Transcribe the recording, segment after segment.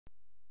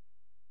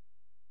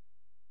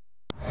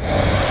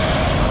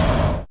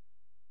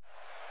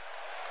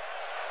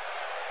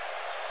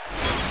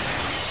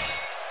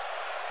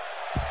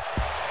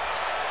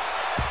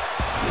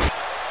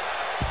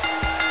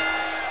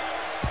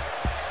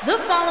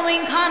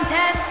following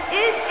contest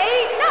is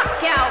a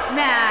knockout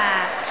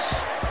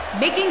match.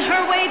 Making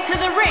her way to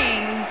the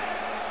ring,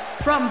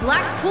 from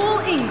Blackpool,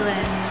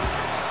 England,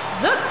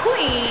 the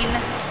Queen,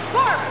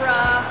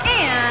 Barbara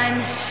Ann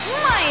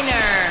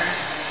Miner.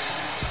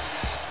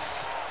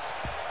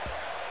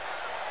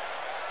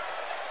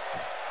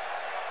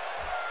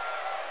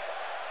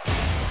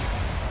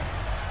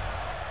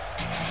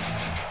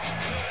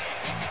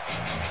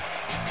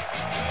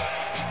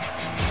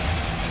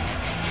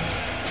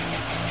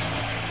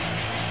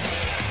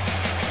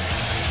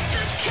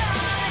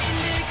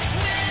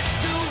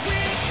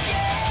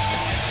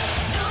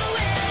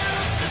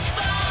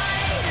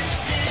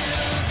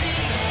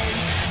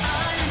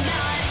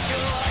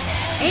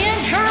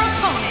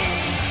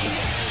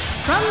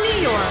 From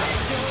New York,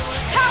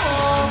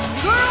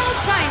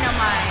 Powergirl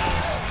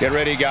Dynamite. Get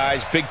ready,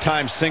 guys.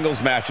 Big-time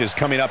singles matches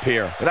coming up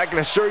here. And I can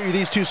assure you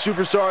these two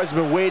superstars have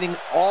been waiting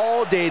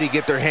all day to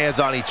get their hands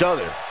on each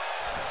other.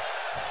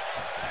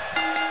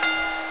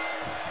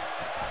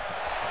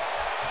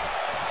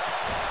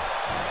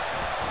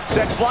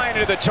 Sent flying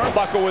into the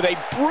turnbuckle with a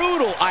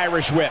brutal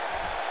Irish whip.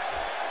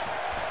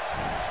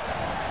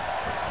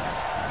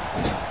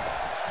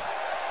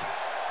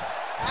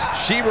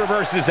 She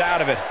reverses out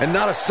of it. And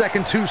not a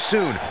second too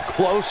soon.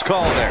 Close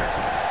call there.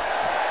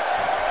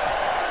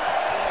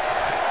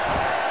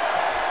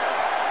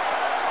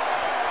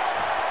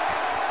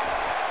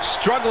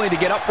 Struggling to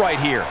get upright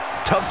here.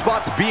 Tough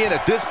spot to be in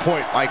at this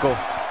point, Michael.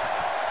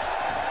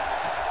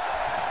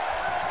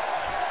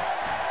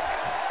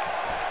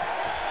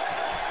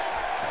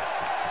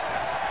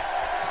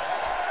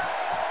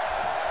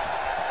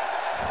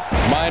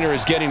 Miner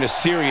is getting a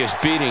serious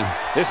beating.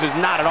 This is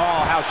not at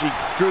all how she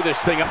drew this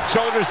thing up.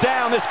 Shoulders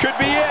down, this could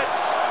be it.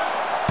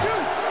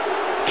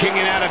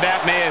 Kicking out of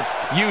that may have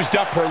used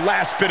up her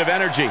last bit of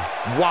energy.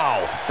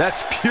 Wow,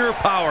 that's pure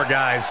power,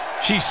 guys.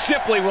 She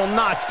simply will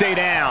not stay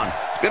down.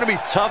 It's gonna be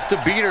tough to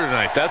beat her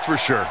tonight, that's for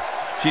sure.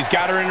 She's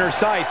got her in her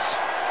sights.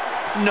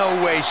 No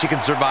way she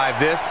can survive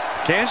this,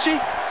 can she?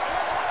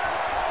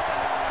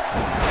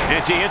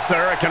 And she hits the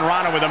Hurricane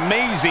Rana with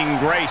amazing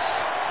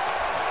grace.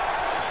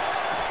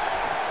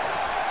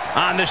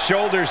 On the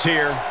shoulders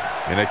here.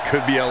 And it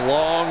could be a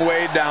long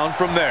way down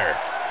from there.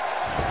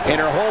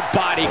 And her whole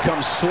body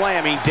comes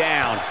slamming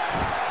down.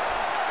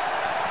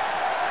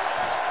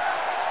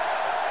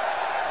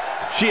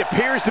 She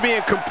appears to be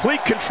in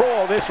complete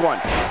control of this one.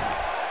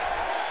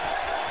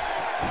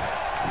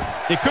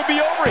 It could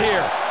be over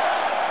here.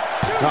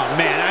 Oh,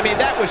 man, I mean,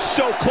 that was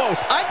so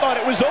close. I thought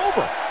it was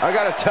over. I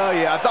gotta tell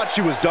you, I thought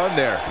she was done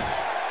there.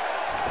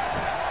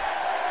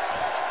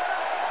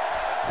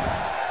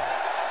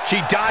 She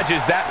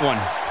dodges that one.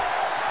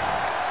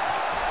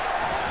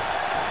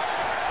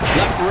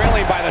 Left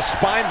railing by the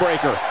spine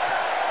breaker.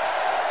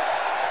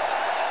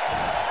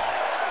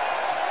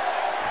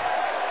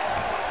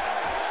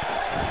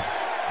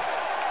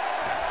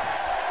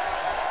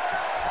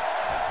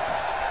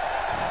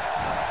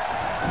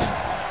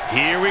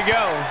 Here we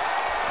go.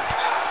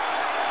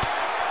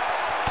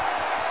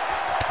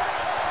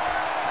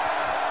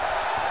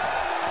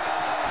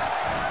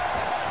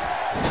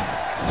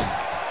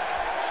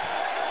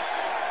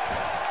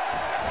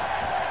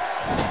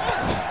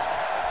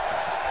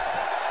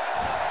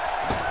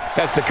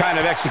 That's the kind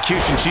of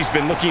execution she's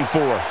been looking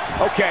for.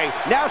 Okay,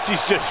 now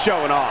she's just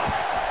showing off.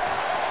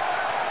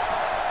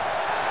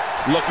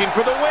 Looking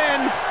for the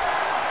win.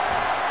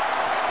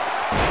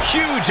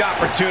 Huge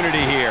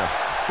opportunity here.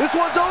 This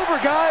one's over,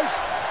 guys.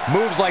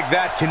 Moves like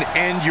that can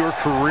end your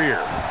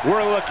career.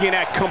 We're looking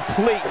at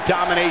complete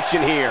domination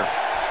here.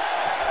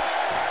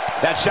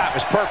 That shot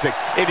was perfect.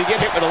 If you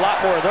get hit with a lot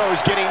more of those,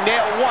 getting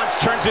nailed once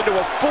turns into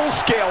a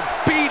full-scale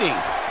beating.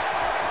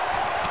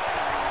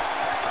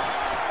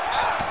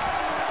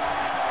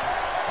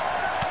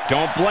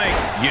 Don't blink.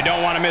 You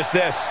don't want to miss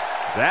this.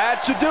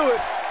 That should do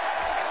it.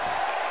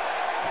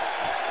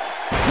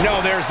 No,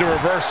 there's the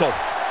reversal.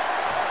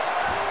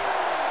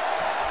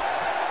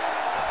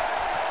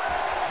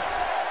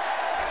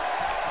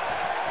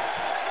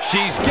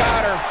 She's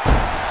got her.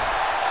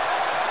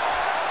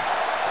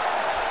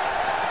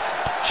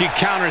 She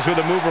counters with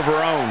a move of her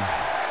own.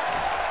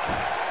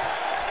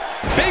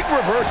 Big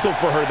reversal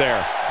for her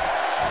there.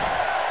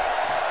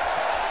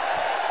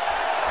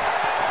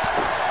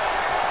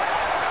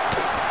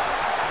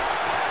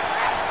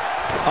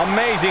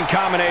 Amazing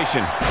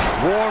combination.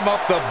 Warm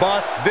up the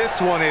bus.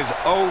 This one is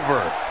over.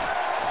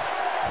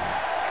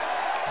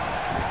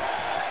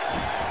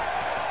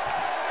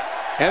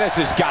 And this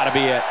has got to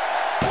be it.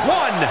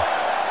 1,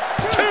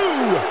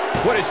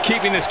 2. What is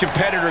keeping this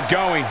competitor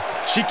going?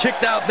 She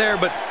kicked out there,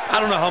 but I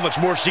don't know how much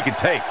more she can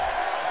take.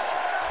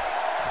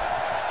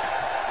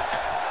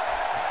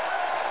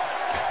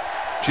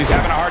 She's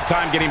having a hard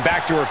time getting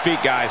back to her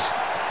feet, guys.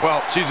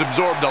 Well, she's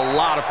absorbed a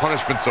lot of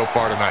punishment so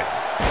far tonight.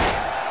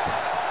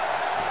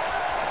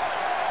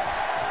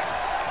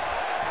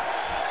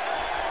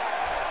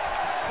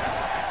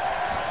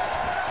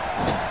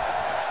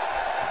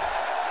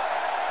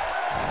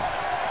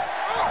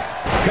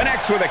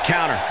 Connects with a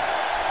counter.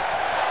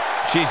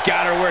 She's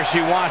got her where she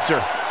wants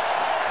her.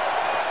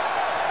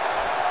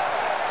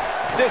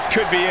 This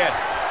could be it.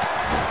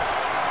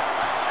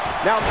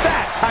 Now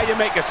that's how you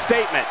make a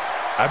statement.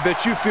 I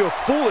bet you feel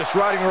foolish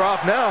riding her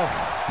off now.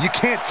 You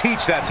can't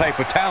teach that type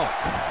of talent.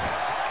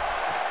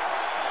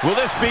 Will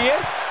this be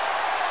it?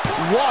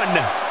 1,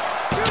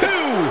 2.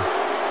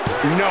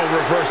 No,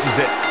 reverses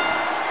it.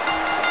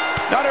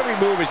 Not every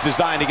move is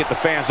designed to get the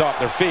fans off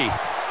their feet.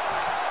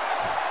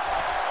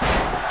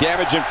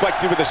 Damage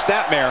inflicted with a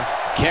snapmare.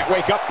 Can't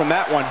wake up from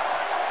that one.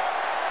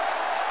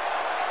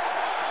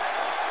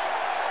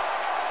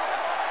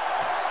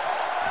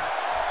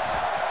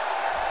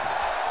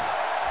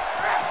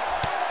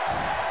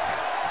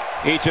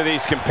 Each of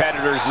these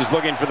competitors is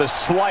looking for the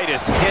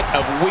slightest hint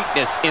of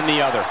weakness in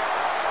the other.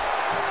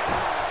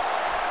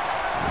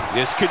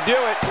 This could do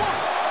it. 1,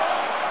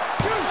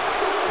 2.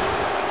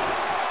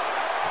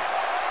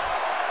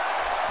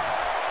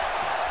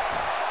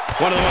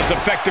 One of the most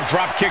effective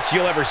drop kicks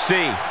you'll ever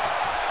see.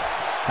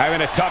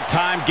 Having a tough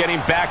time getting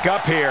back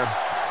up here.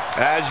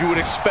 As you would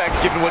expect,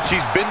 given what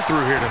she's been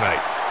through here tonight.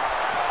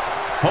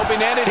 Hoping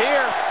to end it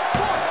here.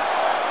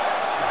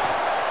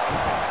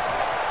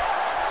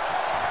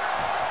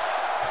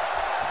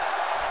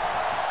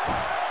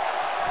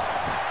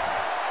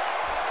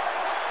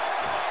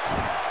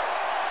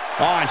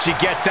 Oh, and she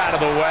gets out of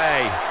the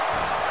way.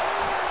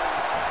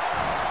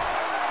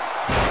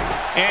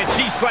 And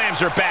she slams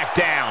her back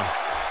down.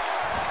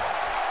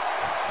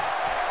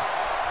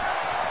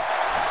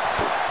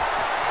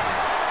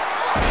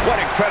 What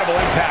incredible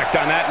impact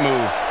on that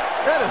move.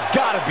 That has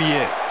got to be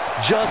it.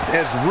 Just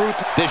as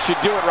ruthless. This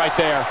should do it right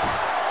there. 1,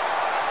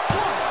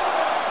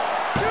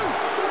 2.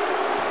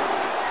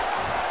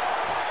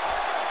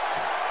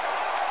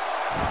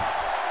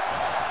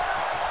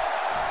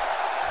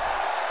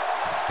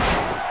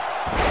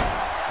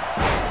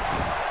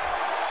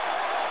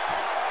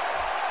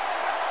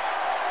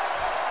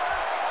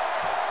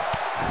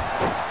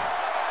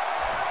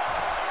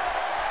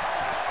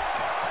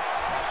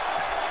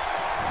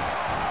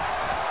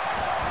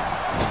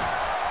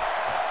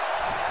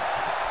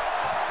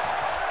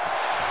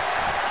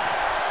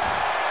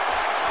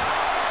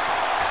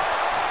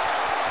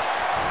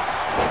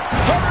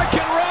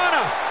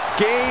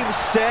 Game,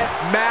 set,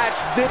 match.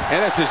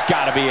 And this has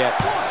got to be it.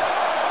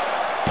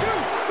 1, 2.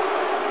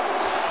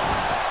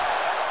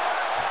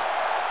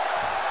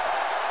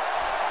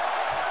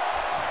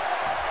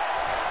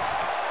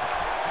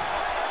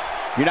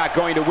 You're not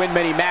going to win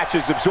many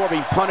matches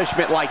absorbing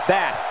punishment like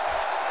that.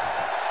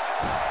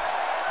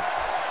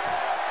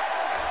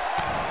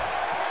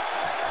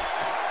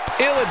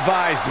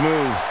 Ill-advised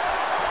move.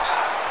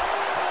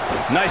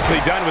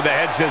 Nicely done with the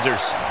head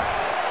scissors.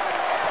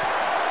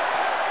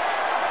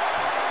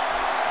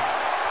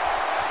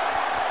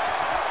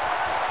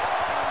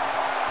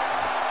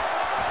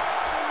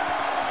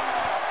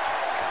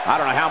 I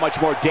don't know how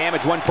much more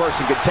damage one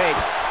person could take.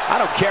 I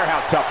don't care how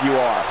tough you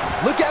are.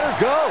 Look at her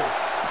go.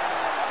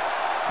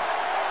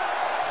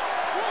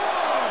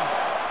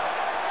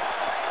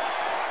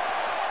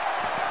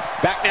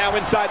 Back now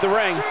inside the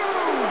ring.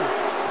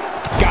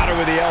 Got her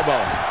with the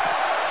elbow.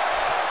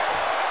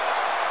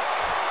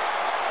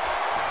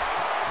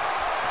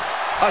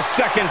 A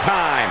second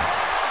time.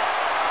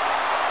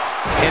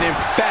 An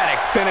emphatic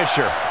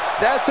finisher.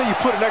 That's how you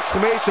put an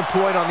exclamation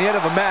point on the end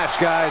of a match,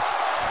 guys.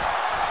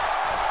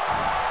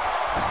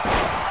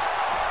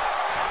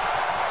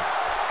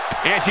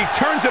 And she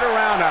turns it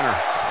around on her.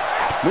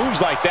 Moves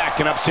like that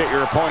can upset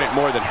your opponent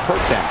more than hurt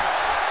them.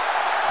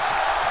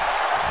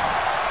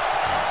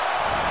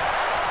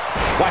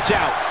 Watch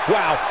out.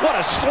 Wow, what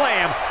a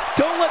slam.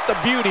 Don't let the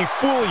beauty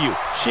fool you.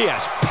 She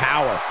has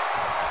power.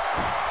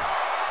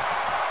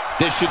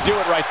 This should do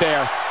it right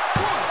there. 1,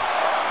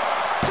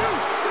 2.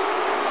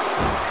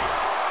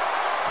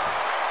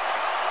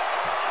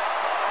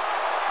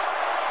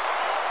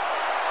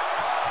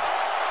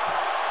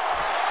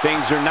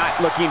 Things are not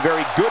looking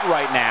very good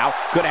right now.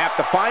 Gonna have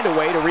to find a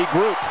way to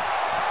regroup.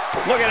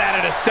 Looking at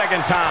it a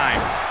second time.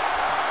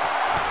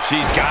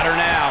 She's got her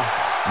now.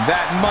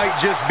 That might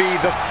just be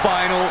the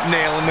final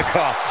nail in the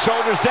coffin.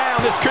 Shoulders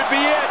down, this could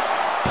be it.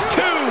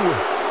 2.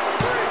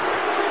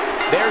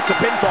 There's the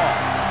pinfall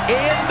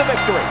and the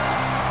victory.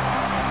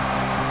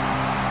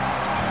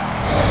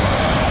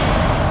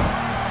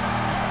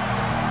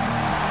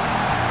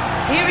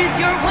 Here is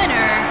your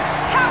winner,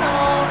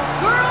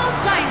 Powergirl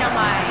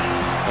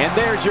Dynamite. And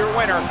there's your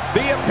winner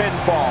via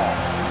pinfall.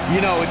 You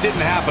know, it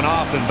didn't happen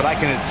often, but I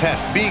can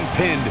attest, being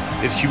pinned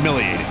is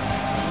humiliating.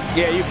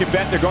 Yeah, you can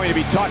bet they're going to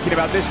be talking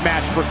about this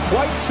match for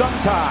quite some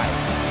time.